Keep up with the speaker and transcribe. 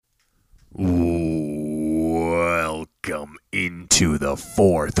Welcome into the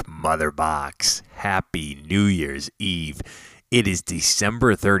fourth Mother Box. Happy New Year's Eve. It is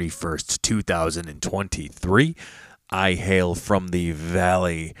December 31st, 2023. I hail from the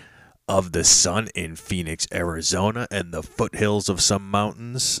Valley of the Sun in Phoenix, Arizona, and the foothills of some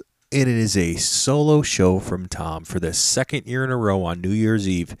mountains. And it is a solo show from Tom for the second year in a row on New Year's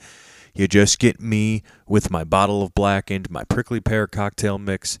Eve. You just get me with my bottle of blackened, my prickly pear cocktail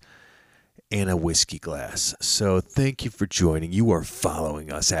mix, and a whiskey glass. So thank you for joining. You are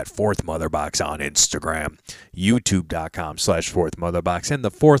following us at Fourth Motherbox on Instagram, youtube.com/Fourth Motherbox, and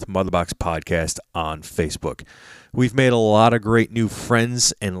the Fourth Motherbox podcast on Facebook. We've made a lot of great new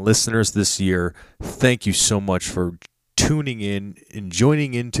friends and listeners this year. Thank you so much for tuning in and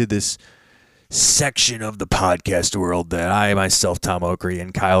joining into this section of the podcast world that I, myself, Tom Okry,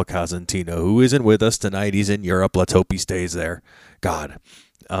 and Kyle Cosentino, who isn't with us tonight. He's in Europe. Let's hope he stays there. God.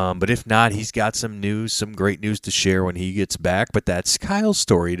 But if not, he's got some news, some great news to share when he gets back. But that's Kyle's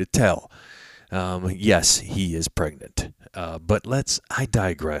story to tell. Yes, he is pregnant. But I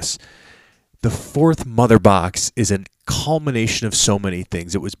digress. The fourth Mother Box is a culmination of so many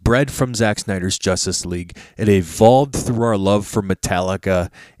things. It was bred from Zack Snyder's Justice League. It evolved through our love for Metallica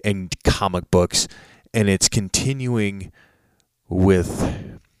and comic books. And it's continuing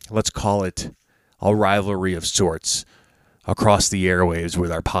with, let's call it, a rivalry of sorts across the airwaves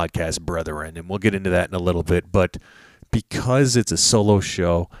with our podcast brethren, and we'll get into that in a little bit. But because it's a solo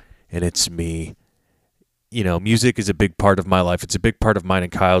show and it's me, you know, music is a big part of my life. It's a big part of mine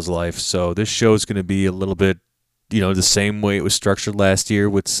and Kyle's life. So this show is going to be a little bit, the same way it was structured last year,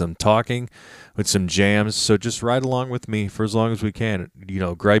 with some talking, with some jams. So just ride along with me for as long as we can.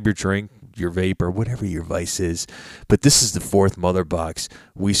 Grab your drink, your vape, or whatever your vice is. But this is the fourth Mother Box.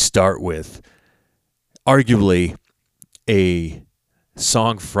 We start with arguably a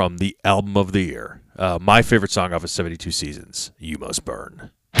song from the album of the year. My favorite song off of 72 Seasons, You Must Burn.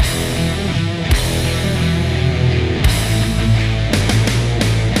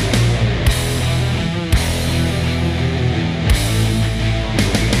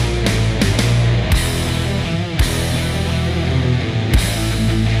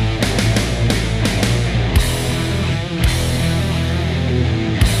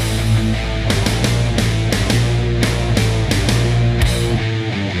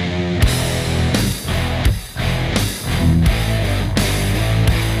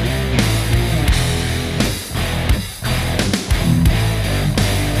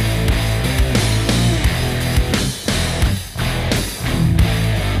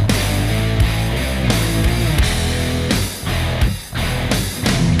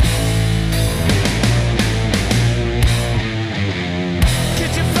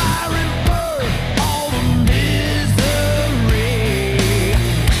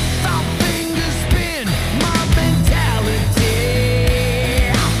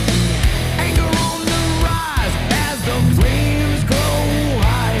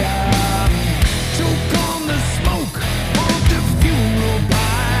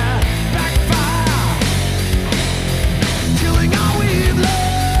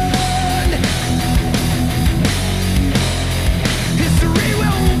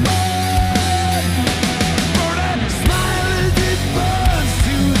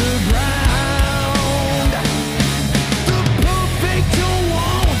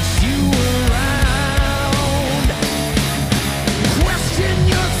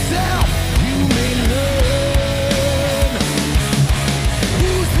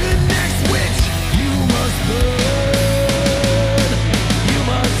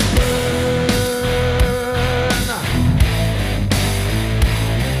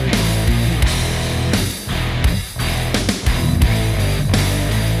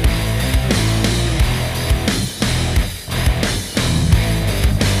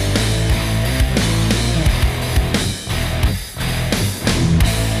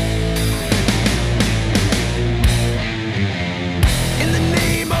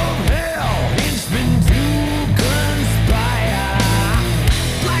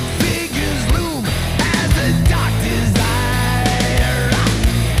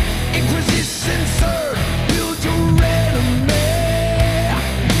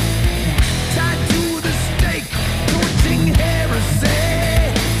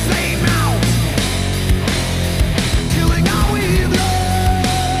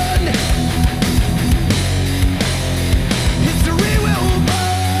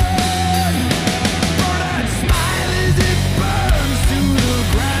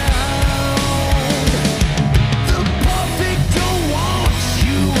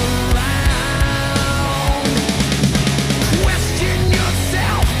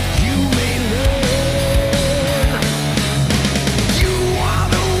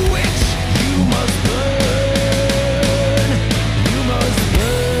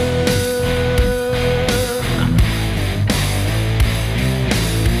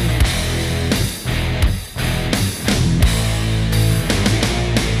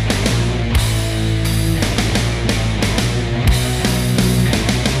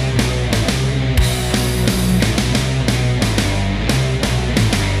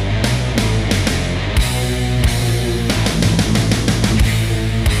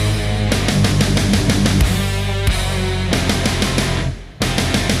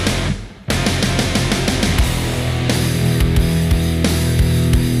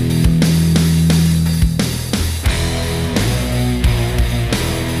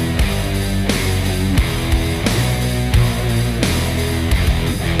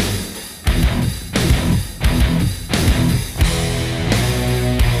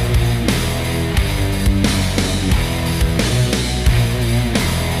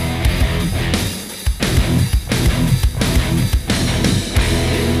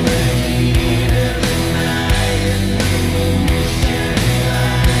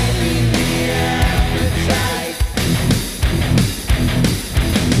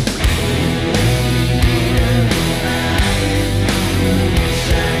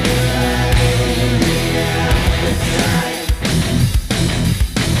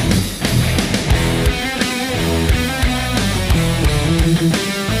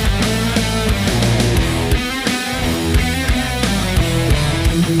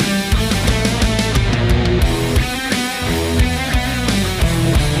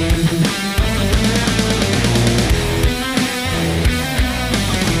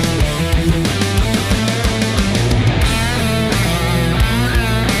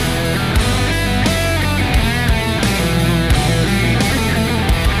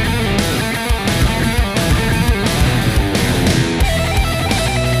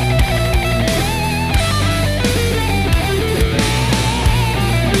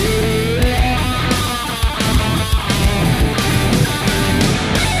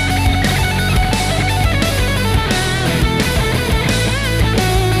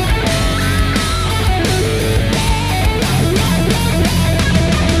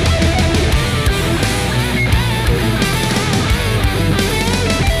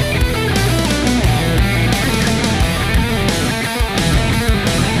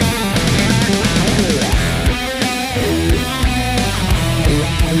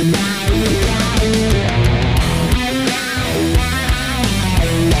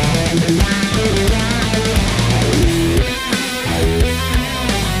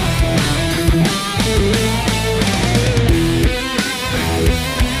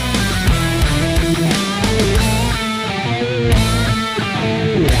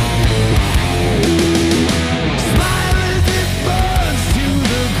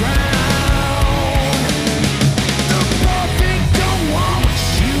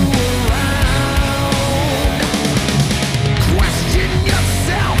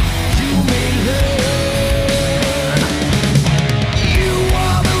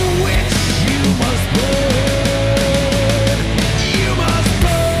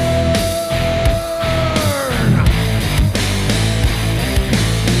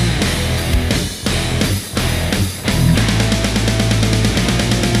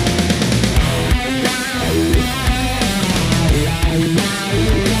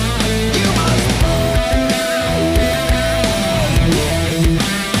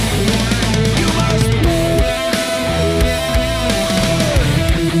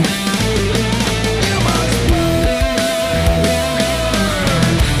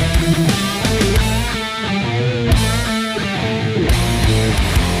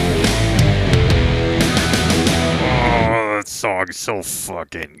 song's so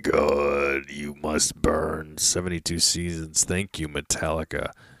fucking good. You Must Burn. 72 Seasons. Thank you,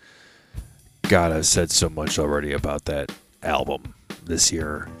 Metallica. God, I've said so much already about that album this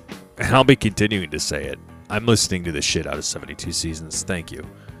year. And I'll be continuing to say it. I'm listening to the shit out of 72 Seasons. Thank you.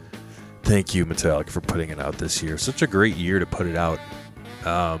 Thank you, Metallica, for putting it out this year. Such a great year to put it out. It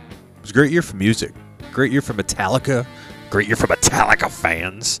was a great year for music. Great year for Metallica. Great year for Metallica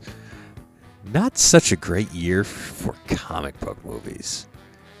fans. Not such a great year for comic book movies.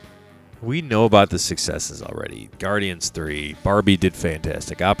 We know about the successes already. Guardians 3. Barbie did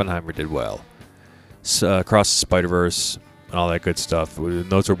fantastic. Oppenheimer did well. Across the Spider-Verse and all that good stuff.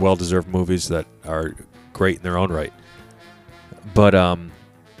 Those are well-deserved movies that are great in their own right. But, the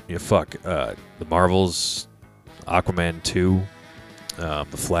Marvels, Aquaman 2,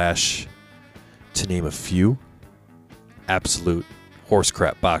 The Flash, to name a few. Absolute horse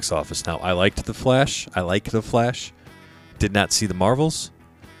crap box office. Now, I liked The Flash. Did not see the Marvels.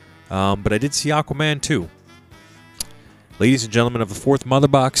 But I did see Aquaman 2. Ladies and gentlemen of the Fourth Mother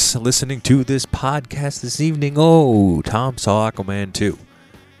Box listening to this podcast this evening, Tom saw Aquaman 2.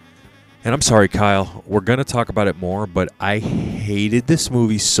 And I'm sorry, Kyle, we're going to talk about it more, but I hated this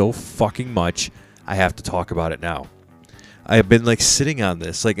movie so fucking much, I have to talk about it now. I have been, sitting on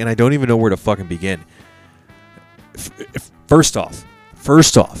this, and I don't even know where to fucking begin. First off,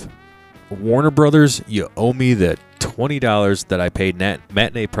 Warner Brothers, you owe me the $20 that I paid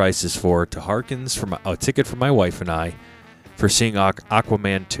matinee prices for to Harkins for a ticket for my wife and I for seeing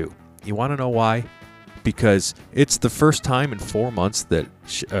Aquaman 2. You want to know why? Because it's the first time in 4 months that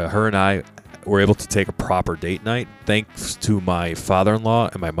her and I were able to take a proper date night, thanks to my father-in-law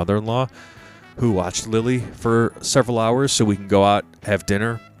and my mother-in-law, who watched Lily for several hours so we can go out, have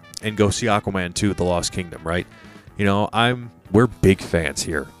dinner, and go see Aquaman 2 at the Lost Kingdom, right? We're big fans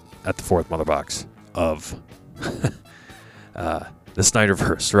here at the Fourth Mother Box of the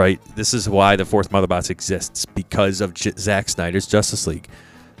Snyderverse, right? This is why the Fourth Mother Box exists, because of Zack Snyder's Justice League.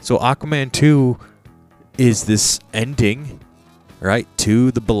 So Aquaman 2 is this ending, right,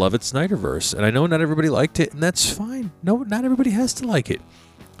 to the beloved Snyderverse. And I know not everybody liked it, and that's fine. No, not everybody has to like it.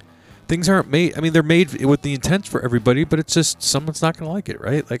 Things aren't made, they're made with the intent for everybody, but it's just someone's not going to like it,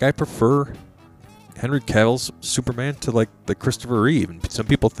 right? I prefer Henry Cavill's Superman to, the Christopher Reeve. And some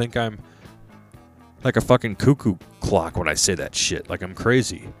people think I'm like a fucking cuckoo clock when I say that shit. I'm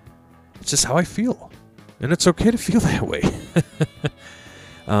crazy. It's just how I feel. And it's okay to feel that way.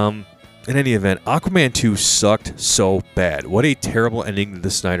 In any event, Aquaman 2 sucked so bad. What a terrible ending to the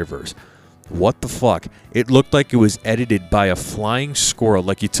Snyderverse. What the fuck? It looked like it was edited by a flying squirrel.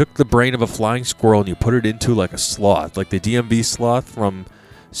 You took the brain of a flying squirrel and you put it into a sloth. Like the DMV sloth from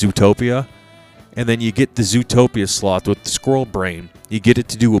Zootopia. And then you get the Zootopia sloth with the squirrel brain. You get it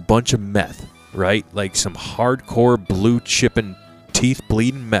to do a bunch of meth, right? Some hardcore blue chipping, teeth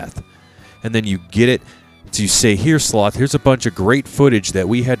bleeding meth. And then you get it. So you say, here, sloth, here's a bunch of great footage that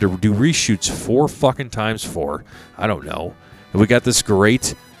we had to do reshoots 4 fucking times for. I don't know. And we got this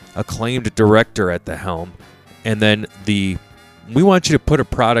great acclaimed director at the helm. And then we want you to put a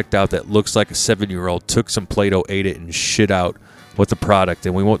product out that looks like a 7-year-old took some Play-Doh, ate it, and shit out with the product.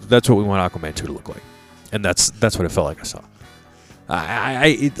 And that's what we want Aquaman 2 to look like. And that's what it felt like I saw.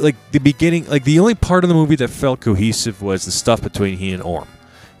 The beginning, the only part of the movie that felt cohesive was the stuff between he and Orm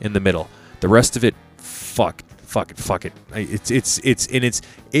in the middle. The rest of it, fuck it.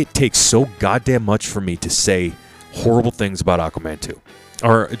 It takes so goddamn much for me to say horrible things about Aquaman 2.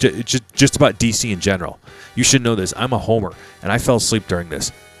 Or just about DC in general. You should know this. I'm a homer, and I fell asleep during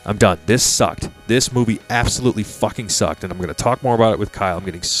this. I'm done. This sucked. This movie absolutely fucking sucked, and I'm going to talk more about it with Kyle. I'm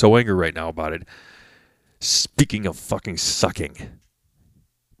getting so angry right now about it. Speaking of fucking sucking,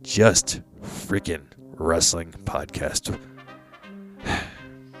 Just Freaking Wrestling podcast.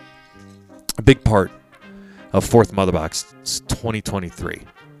 A big part of Fourth Mother Box 2023.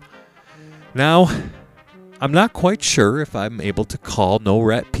 Now, I'm not quite sure if I'm able to call No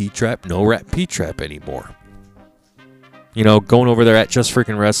Rat P-Trap anymore. Going over there at Just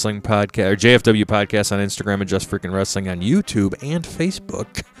Freaking Wrestling Podcast, or JFW Podcast on Instagram and Just Freaking Wrestling on YouTube and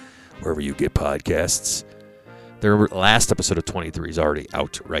Facebook, wherever you get podcasts. Their last episode of 23 is already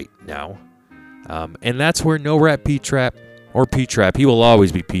out right now. And that's where No Rat P-Trap, or P-Trap, he will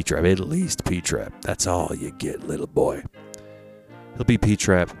always be P-Trap, at least P-Trap. That's all you get, little boy. He'll be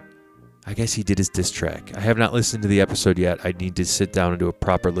P-Trap. I guess he did his diss track. I have not listened to the episode yet. I need to sit down and do a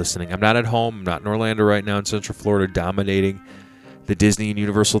proper listening. I'm not at home. I'm not in Orlando right now in Central Florida dominating the Disney and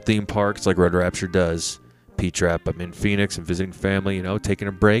Universal theme parks like Red Rapture does. P-Trap, I'm in Phoenix. I'm visiting family, taking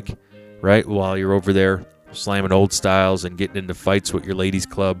a break, right? While you're over there slamming old styles and getting into fights with your ladies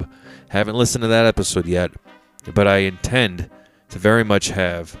club. Haven't listened to that episode yet. but I intend to very much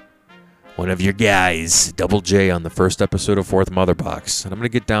have one of your guys, Double J, on the first episode of Fourth Mother Box, and I'm gonna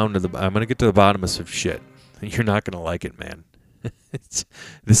get to the bottom of some shit. You're not gonna like it, man.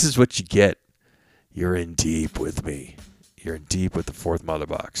 This is what you get. You're in deep with me. You're in deep with the Fourth Mother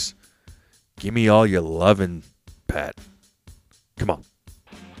Box. Give me all your loving, Pat. Come on.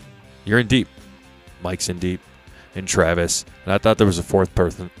 You're in deep. Mike's in deep. And Travis. And I thought there was a fourth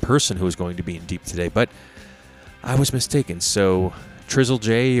person who was going to be in deep today, but I was mistaken. So Trizzle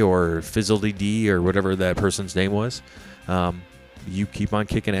J or Fizzledy D or whatever that person's name was, you keep on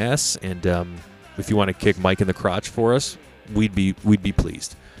kicking ass. And if you want to kick Mike in the crotch for us, we'd be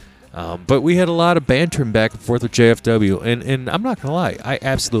pleased. But we had a lot of bantering back and forth with JFW, and I'm not gonna lie, I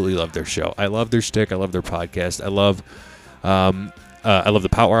absolutely love their show. I love their shtick. I love their podcast. I love the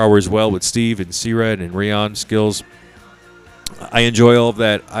Power Hour as well with Steve and C-Red and Rion Skills. I enjoy all of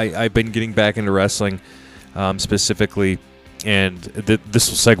that. I've been getting back into wrestling specifically, and this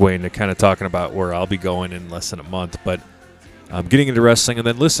will segue into kind of talking about where I'll be going in less than a month. But getting into wrestling and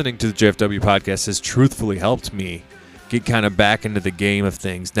then listening to the JFW podcast has truthfully helped me get kind of back into the game of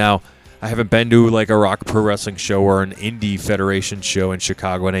things. Now, I haven't been to like a Rock Pro Wrestling show or an Indie Federation show in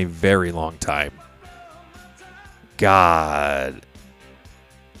Chicago in a very long time. God,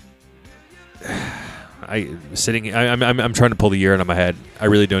 I'm trying to pull the year out of my head. I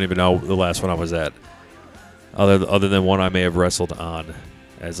really don't even know the last one I was at, other than one I may have wrestled on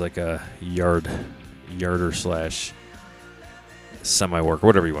as like a yarder slash semi work,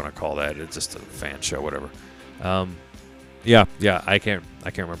 whatever you want to call that. It's just a fan show, whatever. Yeah, I can't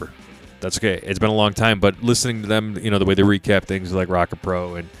remember. That's okay. It's been a long time, but listening to them, the way they recap things like Rocket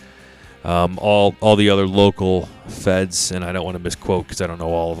Pro and all the other local feds, and I don't want to misquote because I don't know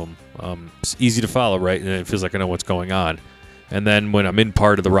all of them. It's easy to follow, right? And it feels like I know what's going on. And then when I'm in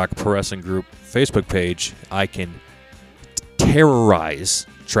part of the Rocket Pro Wrestling Group Facebook page, I can terrorize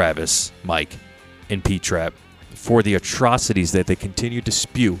Travis, Mike, and P-Trap for the atrocities that they continue to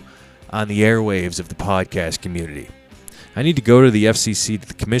spew on the airwaves of the podcast community. I need to go to the FCC, to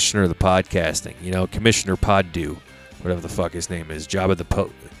the commissioner of the podcasting, Commissioner Poddo, whatever the fuck his name is, Job of the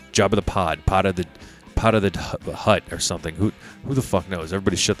Pod of the Hut or something. Who the fuck knows?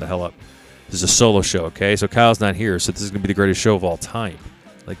 Everybody shut the hell up. This is a solo show, okay? So Kyle's not here, so this is gonna be the greatest show of all time.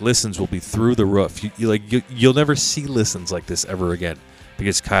 Like, listens will be through the roof. You'll never see listens like this ever again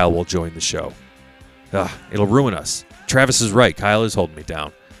because Kyle will join the show. It'll ruin us. Travis is right. Kyle is holding me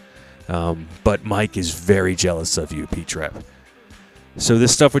down. But Mike is very jealous of you, P-Trap. So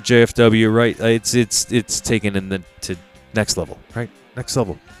this stuff with JFW, right? It's taken to next level, right? Next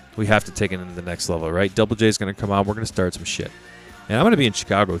level. We have to take it into the next level, right? Double J is going to come on. We're going to start some shit. And I'm going to be in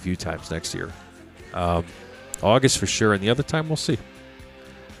Chicago a few times next year. August for sure, and the other time we'll see.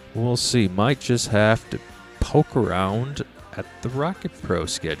 We'll see. Might just have to poke around at the Rocket Pro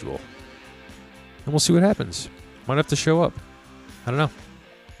schedule. And we'll see what happens. Might have to show up. I don't know.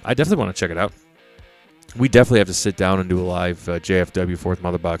 I definitely want to check it out. We definitely have to sit down and do a live JFW Fourth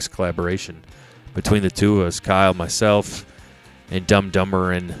Mother Box collaboration between the two of us, Kyle, myself, and Dumb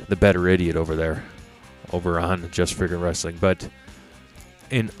Dumber and the Better Idiot over on Just Freaking Wrestling. But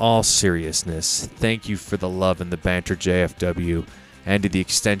in all seriousness, thank you for the love and the banter, JFW, and to the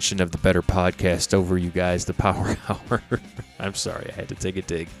extension of the Better Podcast over you guys, the Power Hour. I'm sorry, I had to take a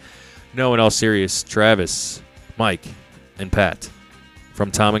dig. No, in all seriousness, Travis, Mike, and Pat, from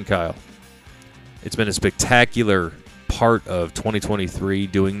Tom and Kyle, it's been a spectacular part of 2023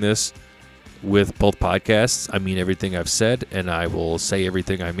 doing this with both podcasts. I mean everything I've said, and I will say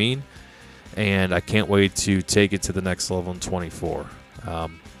everything I mean, and I can't wait to take it to the next level in 24.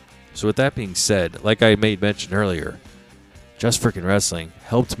 So with that being said, like I made mention earlier, Just Freaking Wrestling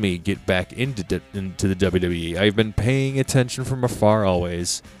helped me get back into the WWE. I've been paying attention from afar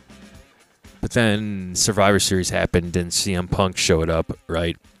always, but then Survivor Series happened and CM Punk showed up,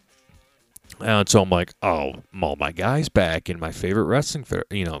 right? And so I'm like, oh, all my guys back in my favorite wrestling,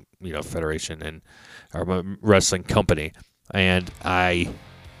 federation and or wrestling company, and I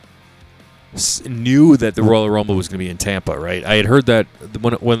knew that the Royal Rumble was going to be in Tampa, right? I had heard that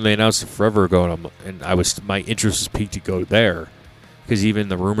when they announced it forever ago, and my interest was piqued to go there because even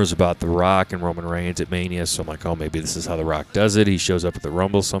the rumors about The Rock and Roman Reigns at Mania, so I'm like, oh, maybe this is how The Rock does it. He shows up at the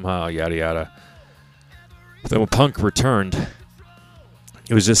Rumble somehow, yada yada. But then when Punk returned,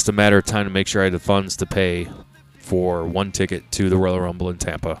 it was just a matter of time to make sure I had the funds to pay for one ticket to the Royal Rumble in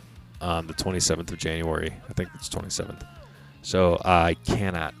Tampa on the 27th of January. I think it's 27th. So I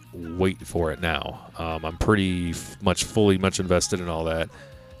cannot wait for it now. I'm pretty much invested in all that.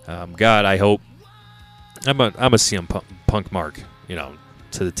 God, I hope I'm a CM Punk mark,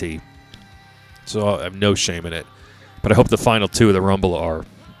 to the T. So I have no shame in it. But I hope the final two of the Rumble are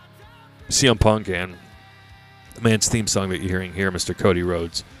CM Punk and the man's theme song that you're hearing here, Mr. Cody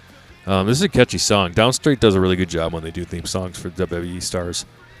Rhodes. This is a catchy song. Downstreet does a really good job when they do theme songs for WWE stars.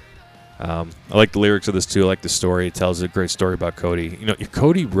 I like the lyrics of this too. I like the story. It tells a great story about Cody. You know,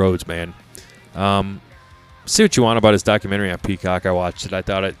 Cody Rhodes, man. Say what you want about his documentary on Peacock. I watched it. I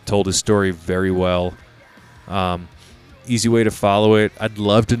thought it told his story very well. Easy way to follow it. I'd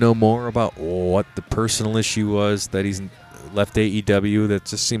love to know more about what the personal issue was that he's left AEW. That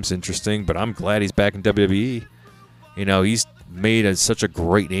just seems interesting, but I'm glad he's back in WWE. You know, he's made such a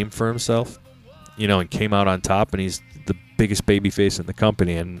great name for himself, you know, and came out on top, and he's the biggest babyface in the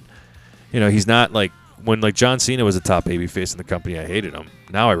company. And, you know, he's not like when like John Cena was a top babyface in the company, I hated him.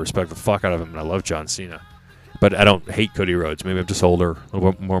 Now I respect the fuck out of him, and I love John Cena. But I don't hate Cody Rhodes. Maybe I'm just older, a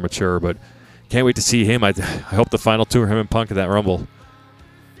little bit more mature, but can't wait to see him. I hope the final two are him and Punk at that Rumble.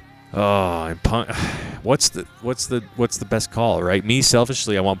 Oh, and Punk. What's the best call, right? Me,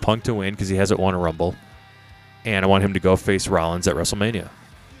 selfishly, I want Punk to win because he hasn't won a Rumble. And I want him to go face Rollins at WrestleMania.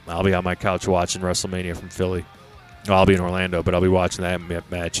 I'll be on my couch watching WrestleMania from Philly. Well, I'll be in Orlando, but I'll be watching that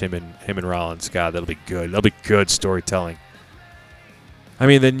match, him and Rollins. God, that'll be good. That'll be good storytelling. I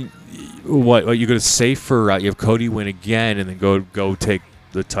mean, then what you going to say for you have Cody win again and then go take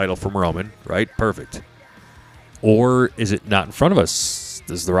the title from Roman, right? Perfect. Or is it not in front of us?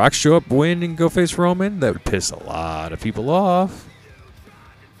 Does The Rock show up, win, and go face Roman? That would piss a lot of people off.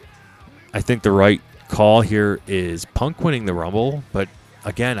 I think the right call here is Punk winning the Rumble, but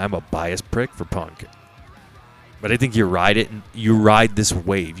again, I'm a biased prick for Punk. But I think you ride it, and you ride this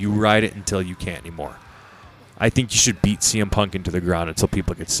wave. You ride it until you can't anymore. I think you should beat CM Punk into the ground until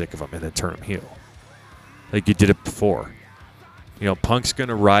people get sick of him and then turn him heel. Like you did it before. You know, Punk's going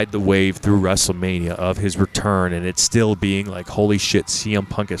to ride the wave through WrestleMania of his return, and it's still being like, holy shit, CM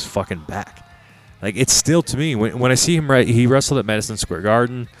Punk is fucking back. Like, it's still, to me, when I see him, he wrestled at Madison Square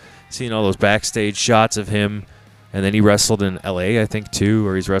Garden, seeing all those backstage shots of him, and then he wrestled in L.A., I think, too,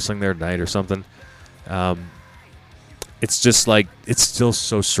 or he's wrestling there tonight or something. It's just like, it's still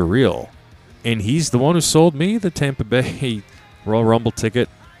so surreal. And he's the one who sold me the Tampa Bay Royal Rumble ticket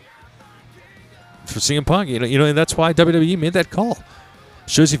for CM Punk. You know, and that's why WWE made that call.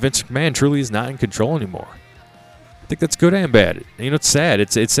 Shows you Vince McMahon truly is not in control anymore. I think that's good and bad. You know, it's sad.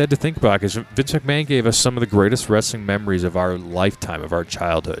 It's sad to think about because Vince McMahon gave us some of the greatest wrestling memories of our lifetime, of our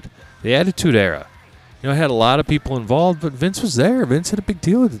childhood. The Attitude Era. You know, it had a lot of people involved, but Vince was there. Vince had a big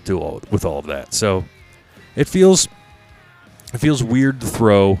deal to do with all of that. So it feels weird to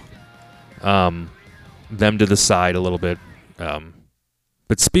throw them to the side a little bit.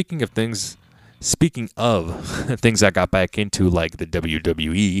 But speaking of things I got back into, like the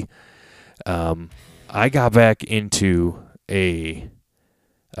WWE, I got back into a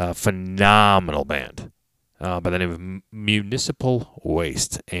phenomenal band by the name of Municipal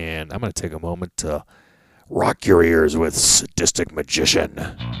Waste. And I'm going to take a moment to rock your ears with Sadistic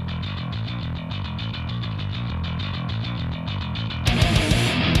Magician.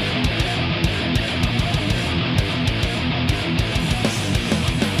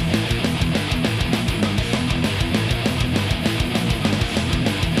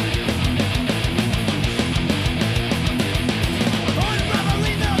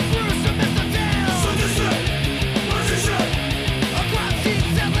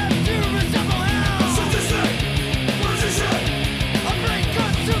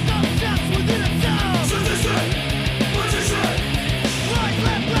 To themselves.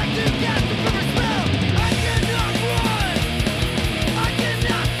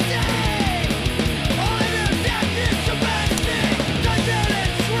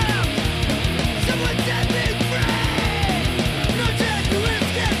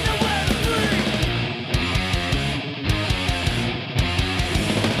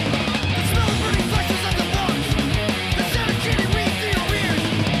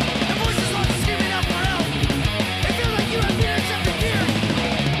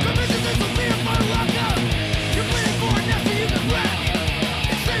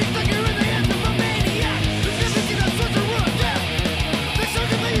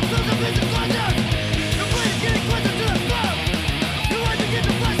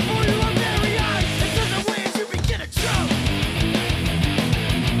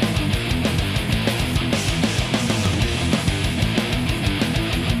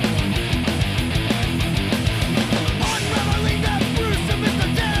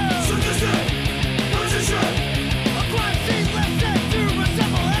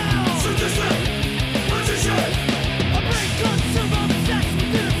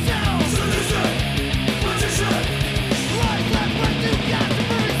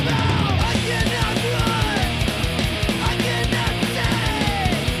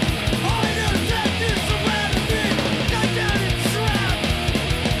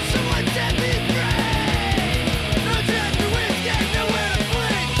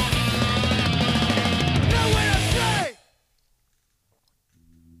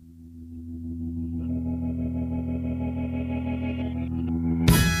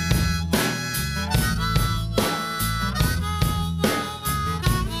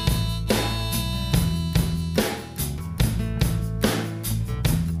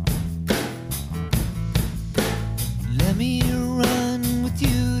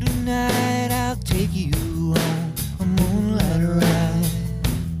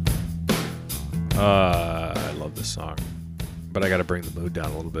 I love this song, but I got to bring the mood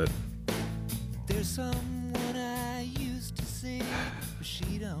down a little bit. There's someone I used to see, but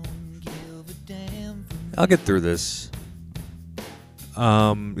she don't give a damn. I'll get through this.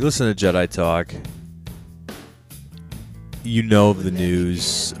 You listen to Jedi Talk. You know the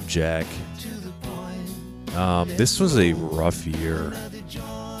news of Jack. This was a rough year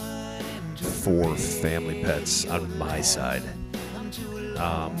for family pets on my side.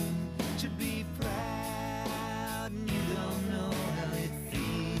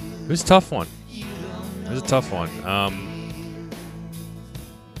 It was a tough one.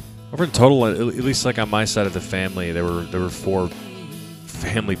 Over in total, at least like on my side of the family, there were 4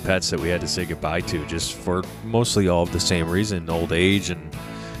 family pets that we had to say goodbye to, just for mostly all of the same reason: old age and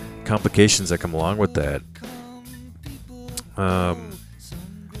complications that come along with that.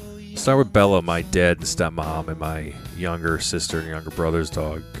 Start with Bella, my dad and stepmom, and my younger sister and younger brother's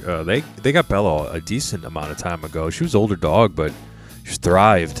dog. They got Bella a decent amount of time ago. She was an older dog, but she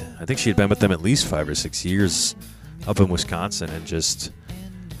thrived. I think she had been with them at least 5 or 6 years up in Wisconsin, and just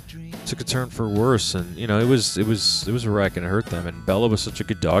took a turn for worse. And it was a wreck, and it hurt them. And Bella was such a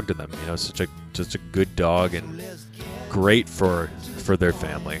good dog to them. Such a good dog, and great for their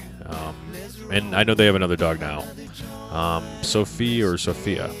family. And I know they have another dog now, Sophie or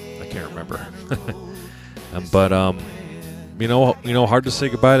Sophia. I can't remember. But hard to say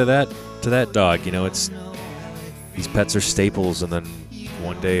goodbye to that dog. It's these pets are staples, and then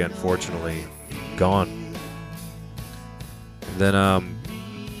one day, unfortunately, gone. And then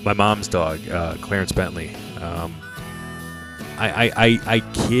my mom's dog, Clarence Bentley. I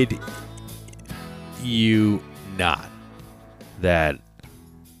kid you not that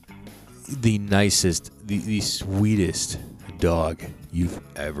the nicest, the sweetest dog you've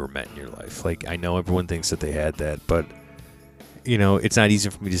ever met in your life. Like, I know everyone thinks that they had that, but it's not easy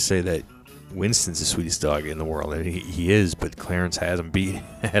for me to say that Winston's the sweetest dog in the world. And he is, but Clarence had him beat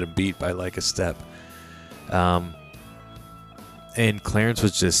by like a step. And Clarence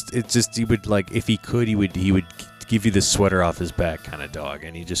was he would, like, if he could, he would give you the sweater off his back kind of dog.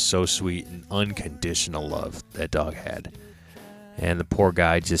 And he just so sweet, and unconditional love that dog had. And the poor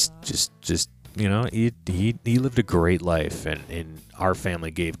guy just he lived a great life, and our family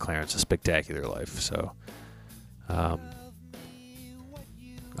gave Clarence a spectacular life. So I'll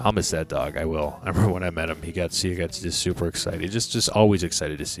miss that dog. I will. I remember when I met him, he got just super excited. Just always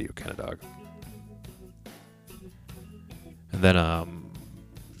excited to see you kind of dog. And then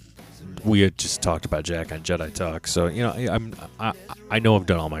we had just talked about Jack on Jedi Talk. So I know I've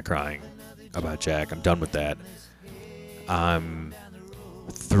done all my crying about Jack. I'm done with that. I'm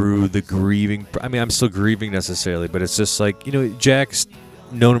through the grieving. I mean, I'm still grieving necessarily, but it's just like, Jack's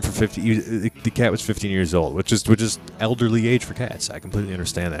known him for 50. The cat was 15 years old, which is elderly age for cats. I completely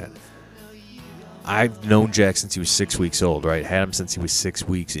understand that. I've known Jack since he was 6 weeks old, right? Had him since he was 6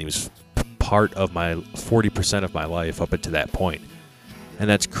 weeks, and he was part of my 40% of my life up until that point. And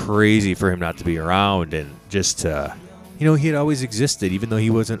that's crazy for him not to be around, and just he had always existed, even though he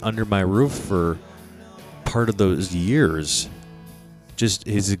wasn't under my roof for part of those years. Just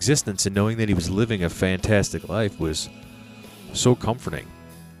his existence and knowing that he was living a fantastic life was so comforting.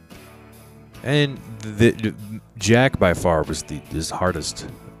 And Jack by far was the hardest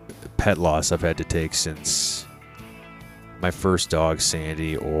pet loss I've had to take since my first dog,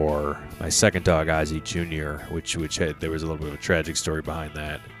 Sandy, or my second dog, Ozzy Jr., which there was a little bit of a tragic story behind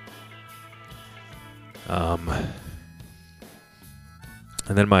that. And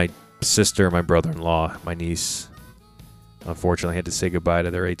then my sister, my brother-in-law, my niece, unfortunately had to say goodbye to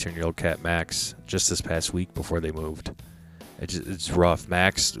their 18-year-old cat, Max, just this past week before they moved. It's rough.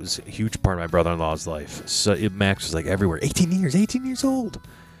 Max was a huge part of my brother-in-law's life. So Max was like everywhere. 18 years old.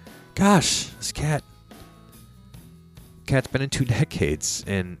 Gosh, this cat's been in 2 decades,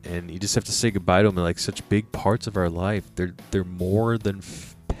 and you just have to say goodbye to them. They're like such big parts of our life. They're more than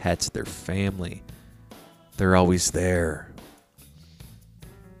pets. They're family. They're always there.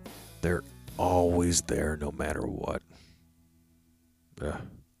 They're always there, no matter what. Ugh.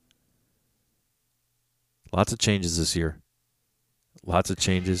 Lots of changes this year. Lots of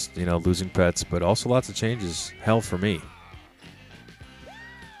changes, losing pets, but also lots of changes. Hell for me.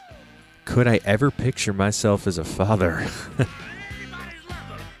 Could I ever picture myself as a father? Everybody's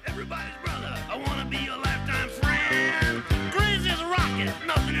lover, everybody's brother. I wanna be your lifetime friend. Crazy as a rocket,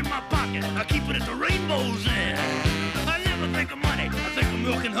 nothing in my pocket. I keep it at the rainbow's end. I never think of money, I think of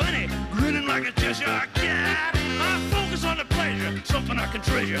milk and honey. Grinning like a Cheshire cat. I focus on the pleasure, something I can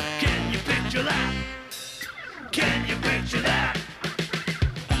treasure. Can you picture that? Can you picture that?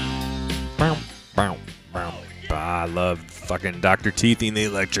 Bow, bow, bow, bow. I love fucking Dr. Teethy and the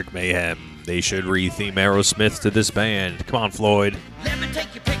Electric Mayhem. They should re-theme Aerosmith to this band. Come on, Floyd. Let me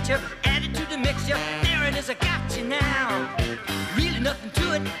take your picture, add it to the mixture. There it is, I got you now. Really nothing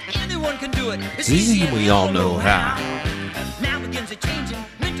to it, anyone can do it. It's easy, we all know how. Now begins a changing,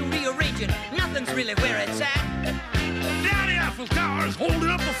 mental rearranging. Nothing's really where it's at. Down the Eiffel Tower's holding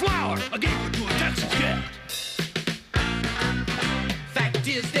up a flower. I gave it to a Texas cat. Fact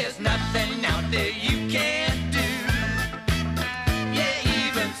is, there's nothing out there you can't do. Yeah,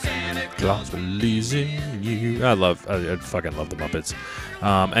 even Santa Claus Believes in you. I fucking love the Muppets.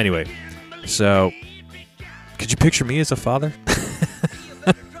 Anyway, so could you picture me as a father?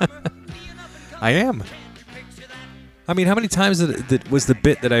 I am. I mean, how many times that was the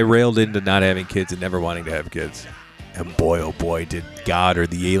bit that I railed into not having kids and never wanting to have kids? And boy, oh boy, did God or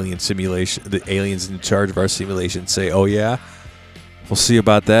the aliens in charge of our simulation say, "Oh yeah, we'll see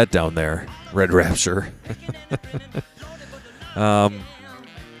about that down there, Red Rapture." Man,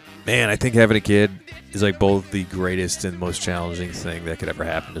 I think having a kid is like both the greatest and most challenging thing that could ever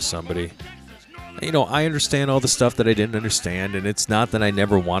happen to somebody. You know, I understand all the stuff that I didn't understand, and it's not that I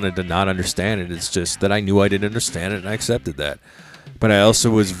never wanted to not understand it. It's just that I knew I didn't understand it, and I accepted that. But I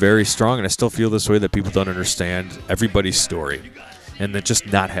also was very strong, and I still feel this way, that people don't understand everybody's story. And that just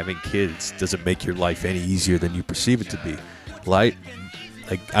not having kids doesn't make your life any easier than you perceive it to be. I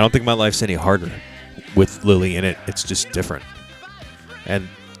don't think my life's any harder with Lily in it. It's just different. And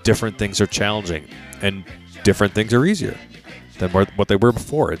different things are challenging, and different things are easier than what they were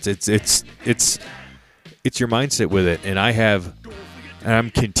before. It's your mindset with it, and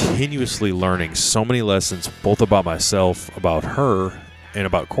I'm continuously learning so many lessons, both about myself, about her, and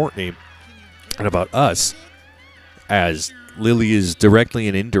about Courtney, and about us, as Lily is directly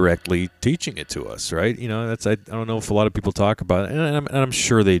and indirectly teaching it to us, right? You know, I don't know if a lot of people talk about it, and I'm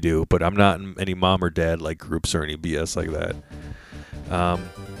sure they do, but I'm not in any mom or dad like groups or any BS like that.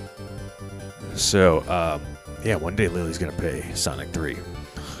 Yeah, one day Lily's gonna pay Sonic 3.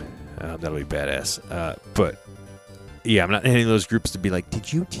 That'll be badass. But yeah, I'm not in any of those groups to be like,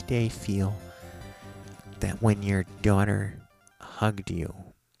 did you today feel that when your daughter hugged you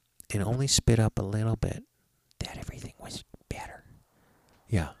and only spit up a little bit, that everything was better?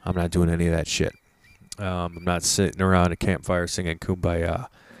 Yeah, I'm not doing any of that shit. I'm not sitting around a campfire singing Kumbaya.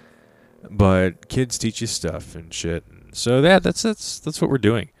 But kids teach you stuff and shit. So that's what we're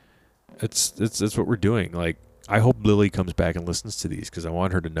doing. It's what we're doing. Like, I hope Lily comes back and listens to these, because I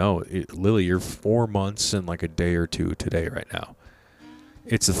want her to know, Lily, you're 4 months and like a day or two today right now.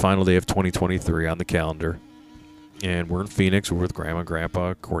 It's the final day of 2023 on the calendar, and we're in Phoenix. We're with Grandma and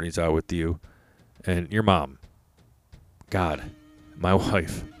Grandpa. Courtney's out with you, and your mom. God, my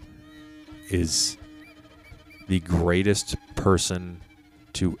wife is the greatest person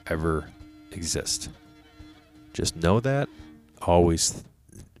to ever exist. Just know that. Always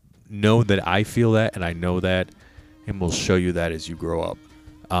know that I feel that, and I know that, and we'll show you that as you grow up.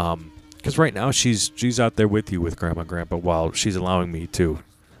 Because right now she's out there with you with Grandma and Grandpa, while she's allowing me to.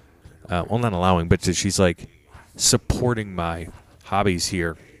 Well, not allowing, but she's like supporting my hobbies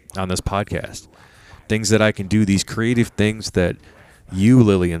here on this podcast. Things that I can do, these creative things that you,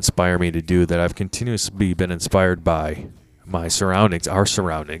 Lily, inspire me to do, that I've continuously been inspired by my surroundings, our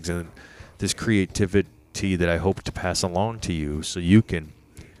surroundings, and this creativity that I hope to pass along to you, so you can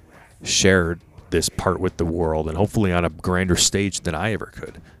share this part with the world, and hopefully on a grander stage than I ever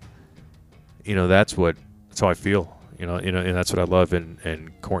could. You know, that's how I feel. You know, and that's what I love.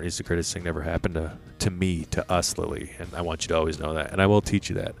 And Courtney's the greatest thing that ever happened to me, to us, Lily. And I want you to always know that. And I will teach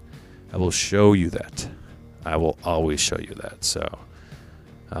you that. I will show you that. I will always show you that. So,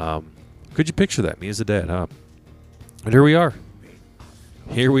 could you picture that? Me as a dad, huh? And here we are.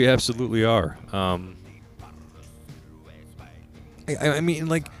 Here we absolutely are. I mean,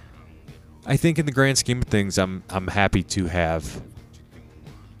 like, I think in the grand scheme of things, I'm happy to have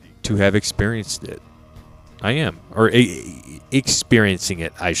experienced it. I am, or experiencing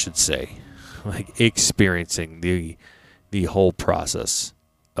it, I should say, like experiencing the whole process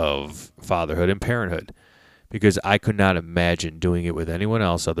of fatherhood and parenthood, because I could not imagine doing it with anyone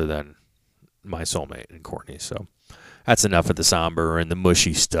else other than my soulmate and Courtney. So that's enough of the somber and the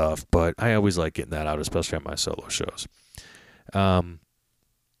mushy stuff, but I always like getting that out, especially on my solo shows.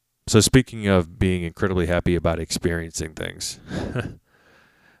 So speaking of being incredibly happy about experiencing things,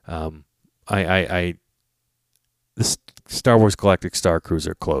 the Star Wars Galactic Star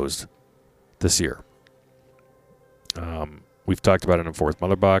Cruiser closed this year. We've talked about it in Fourth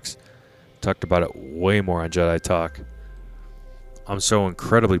Mother Box. Talked about it way more on Jedi Talk. I'm so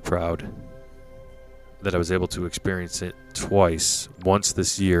incredibly proud that I was able to experience it twice. Once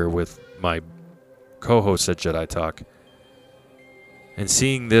this year with my co-host at Jedi Talk. And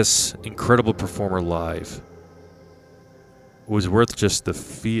seeing this incredible performer live was worth just the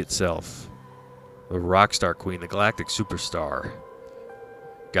fee itself. The rock star queen, the galactic superstar,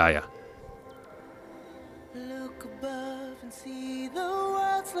 Gaia. Look above and see the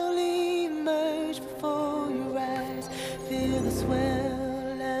world slowly emerge before your eyes. Feel the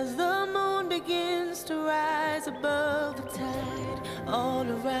swell as the moon begins to rise above the tide. All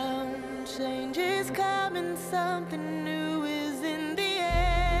around, change is coming, something new is in the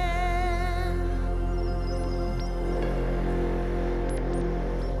air.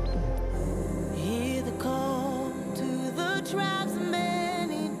 Hear the call to the tribes of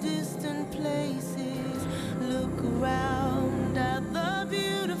many distant places. Look around at the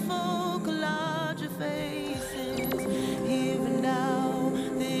beautiful collage of faces. Here and now,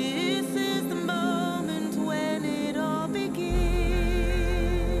 this is the moment when it all begins.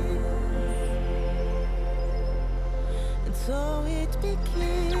 And so it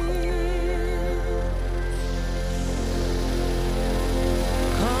begins.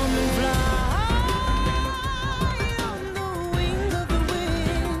 Come and fly on the wings of the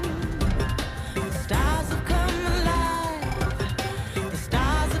wind. The stars have come alive. The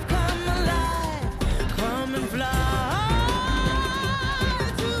stars have come alive. Come and fly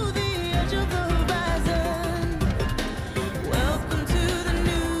to the edge of the horizon. Welcome to the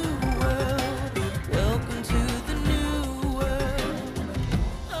new world. Welcome to the new world.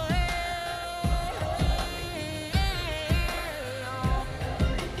 Oh,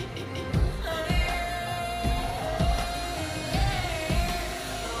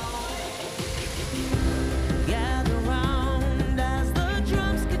 gather round as the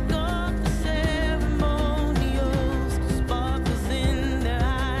drums kick off the ceremonials. Sparkles in their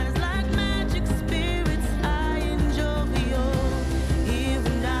eyes like magic spirits, high and jovial. Here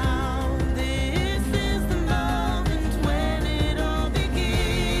and now, this is the moment when it all begins.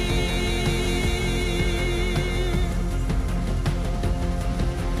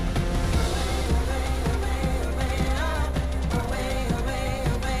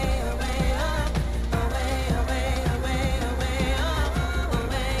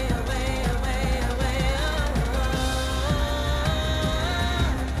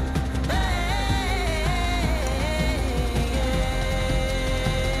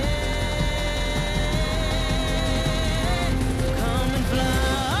 Come and fly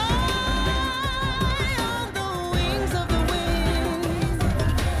on the wings of the wind.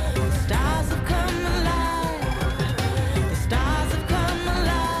 The stars have come alive. The stars have come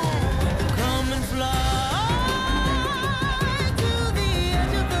alive. Come and fly to the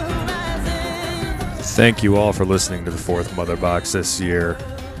edge of the horizon. Thank you all for listening to the fourth Mother Box this year.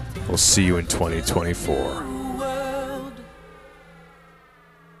 We'll see you in 2024.